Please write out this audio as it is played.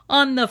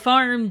On the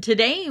farm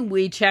today,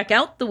 we check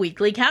out the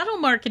weekly cattle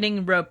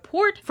marketing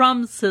report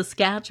from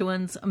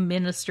Saskatchewan's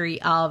Ministry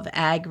of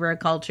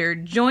Agriculture.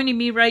 Joining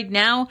me right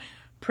now,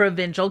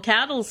 provincial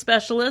cattle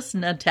specialist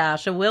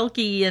Natasha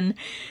Wilkie. And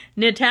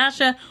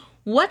Natasha,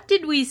 what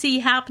did we see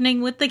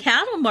happening with the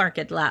cattle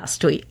market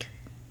last week?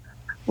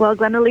 Well,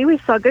 Glenda Lee, we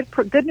saw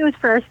good news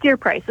for our steer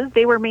prices.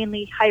 They were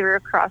mainly higher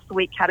across the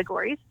weight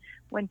categories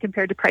when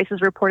compared to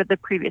prices reported the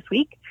previous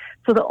week.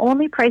 So the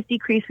only price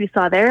decrease we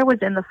saw there was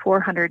in the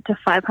 400 to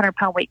 500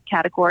 pound weight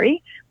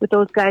category, with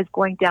those guys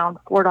going down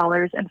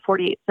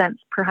 $4.48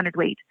 per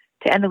hundredweight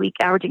to end the week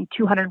averaging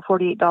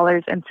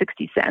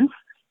 $248.60.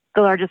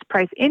 The largest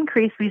price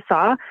increase we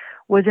saw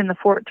was in the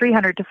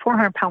 300 to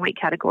 400 pound weight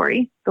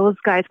category. Those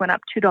guys went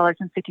up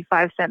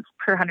 $2.55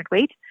 per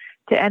hundredweight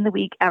to end the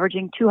week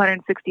averaging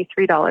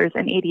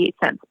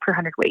 $263.88 per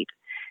hundredweight.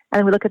 And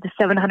then we look at the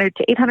 700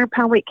 to 800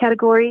 pound weight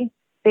category.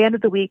 They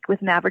ended the week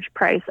with an average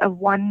price of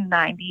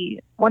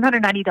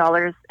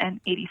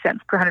 $190.80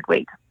 per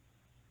hundredweight.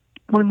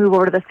 When we move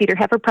over to the feeder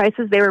heifer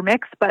prices, they were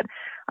mixed, but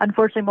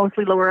unfortunately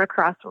mostly lower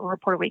across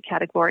reported weight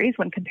categories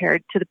when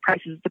compared to the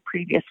prices the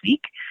previous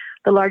week.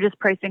 The largest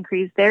price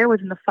increase there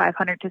was in the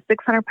 500 to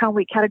 600 pound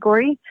weight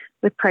category,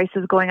 with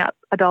prices going up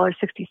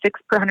 $1.66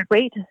 per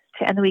hundredweight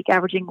to end the week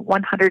averaging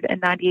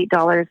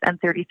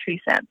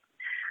 $198.33.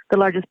 The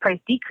largest price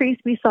decrease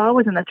we saw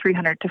was in the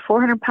 300 to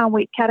 400 pound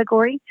weight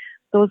category.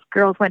 Those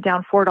girls went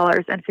down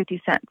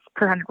 $4.50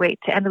 per hundredweight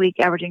to end the week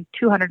averaging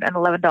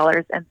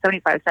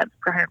 $211.75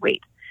 per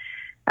hundredweight.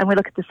 And we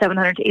look at the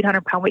 700 to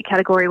 800 pound weight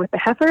category with the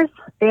heifers.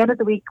 They ended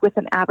the week with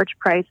an average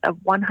price of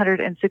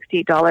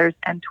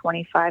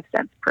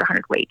 $168.25 per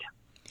hundredweight.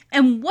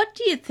 And what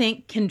do you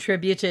think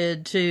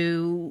contributed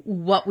to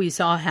what we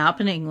saw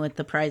happening with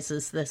the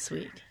prices this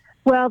week?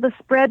 Well, the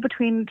spread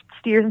between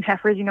steers and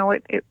heifers,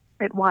 it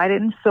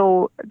widened,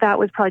 so that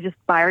was probably just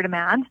buyer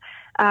demand.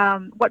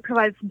 What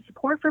provided some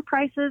support for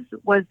prices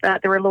was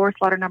that there were lower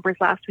slaughter numbers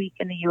last week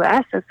in the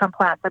U.S., as some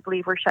plants, I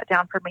believe, were shut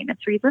down for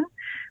maintenance reasons.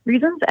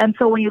 And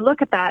so when you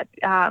look at that,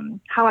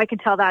 how I can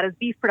tell that is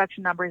beef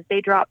production numbers,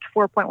 they dropped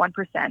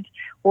 4.1%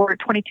 or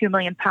 22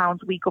 million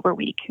pounds week over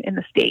week in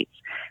the States.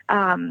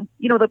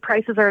 The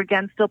prices are,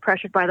 again, still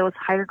pressured by those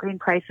higher grain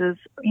prices,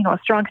 a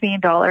strong Canadian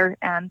dollar.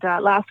 And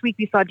last week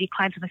we saw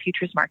declines in the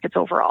futures markets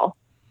overall.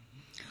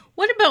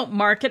 What about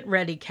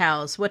market-ready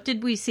cows? What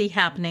did we see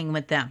happening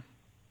with them?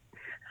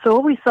 So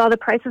we saw the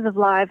prices of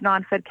live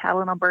non-fed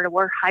cattle in Alberta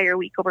were higher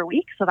week over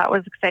week, so that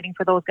was exciting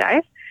for those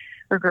guys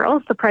or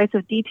girls. The price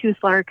of D2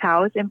 slaughter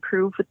cows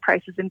improved, with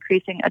prices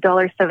increasing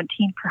 $1.17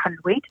 per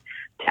hundredweight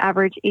to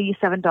average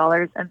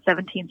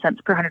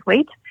 $87.17 per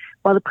hundredweight,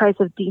 while the price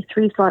of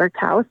D3 slaughter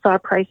cows saw a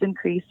price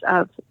increase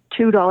of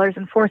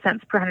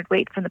 $2.04 per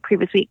hundredweight from the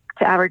previous week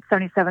to average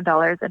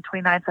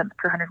 $77.29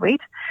 per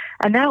hundredweight.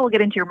 And now we'll get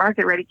into your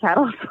market-ready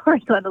cattle.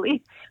 Sorry, Glenda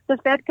Lee. The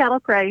fed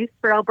cattle price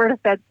for Alberta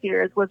fed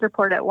steers was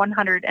reported at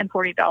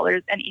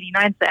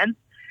 $140.89.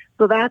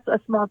 So that's a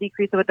small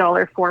decrease of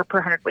 $1.04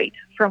 per hundredweight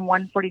from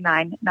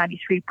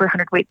 $149.93 per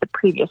hundredweight the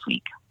previous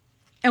week.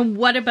 And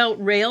what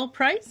about rail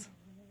price?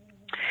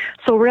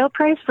 So rail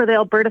price for the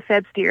Alberta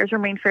fed steers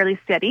remained fairly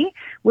steady,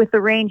 with the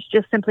range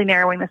just simply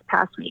narrowing this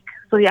past week.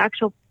 So the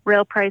actual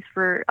rail price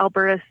for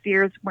Alberta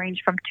steers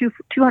ranged from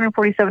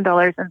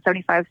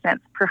 $247.75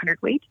 per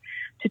hundredweight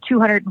to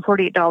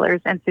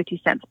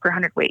 $248.50 per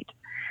hundredweight.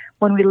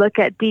 When we look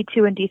at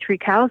D2 and D3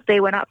 cows, they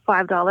went up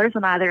 $5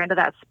 on either end of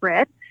that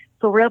spread.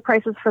 So rail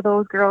prices for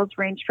those girls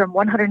ranged from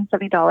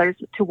 $170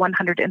 to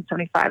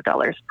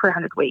 $175 per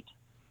hundredweight.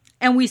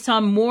 And we saw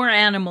more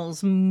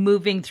animals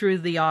moving through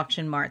the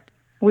auction mart.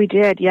 We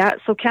did, yeah.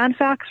 So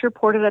CanFax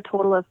reported a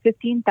total of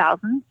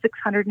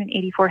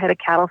 15,684 head of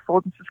cattle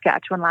sold in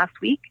Saskatchewan last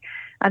week,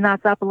 and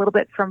that's up a little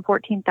bit from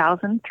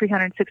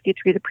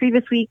 14,363 the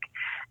previous week,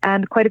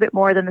 and quite a bit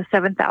more than the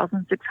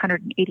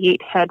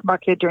 7,688 head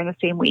marketed during the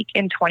same week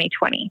in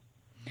 2020.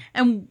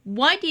 And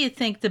why do you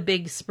think the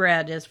big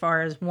spread as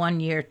far as one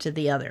year to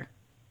the other?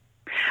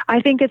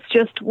 I think it's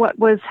just what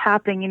was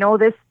happening.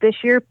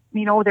 This year,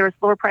 there was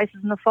lower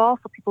prices in the fall,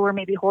 so people were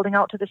maybe holding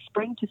out to the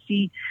spring to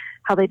see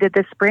how they did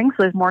this spring. So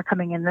there's more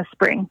coming in this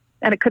spring.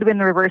 And it could have been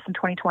the reverse in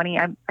 2020.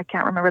 I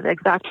can't remember the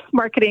exact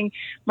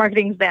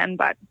marketing's then,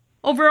 but.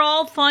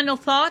 Overall, final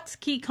thoughts,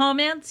 key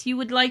comments you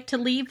would like to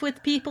leave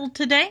with people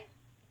today?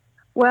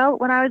 Well,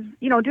 when I was,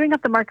 doing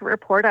up the market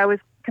report, I was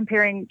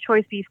comparing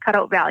choice beef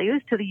cutout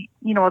values to the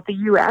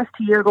U.S.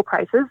 to year-ago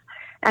prices.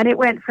 And it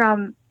went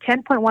from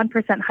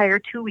 10.1% higher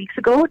 2 weeks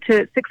ago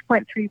to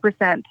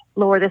 6.3%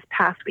 lower this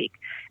past week.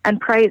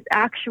 And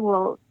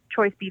actual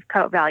choice beef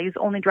cutout values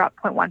only dropped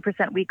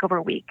 0.1% week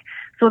over week.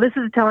 So this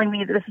is telling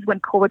me that this is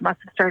when COVID must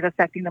have started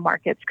affecting the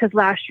markets, because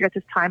last year at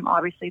this time,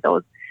 obviously,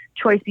 those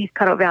choice beef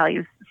cutout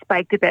values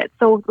spiked a bit.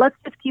 So let's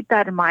just keep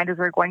that in mind as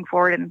we're going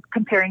forward and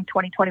comparing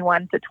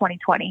 2021 to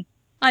 2020.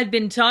 I've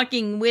been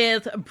talking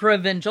with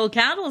provincial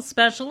cattle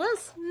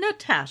specialist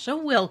Natasha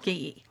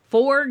Wilkie.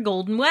 For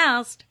Golden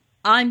West,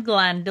 I'm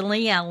Glenda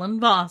Lee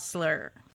Allen Vossler.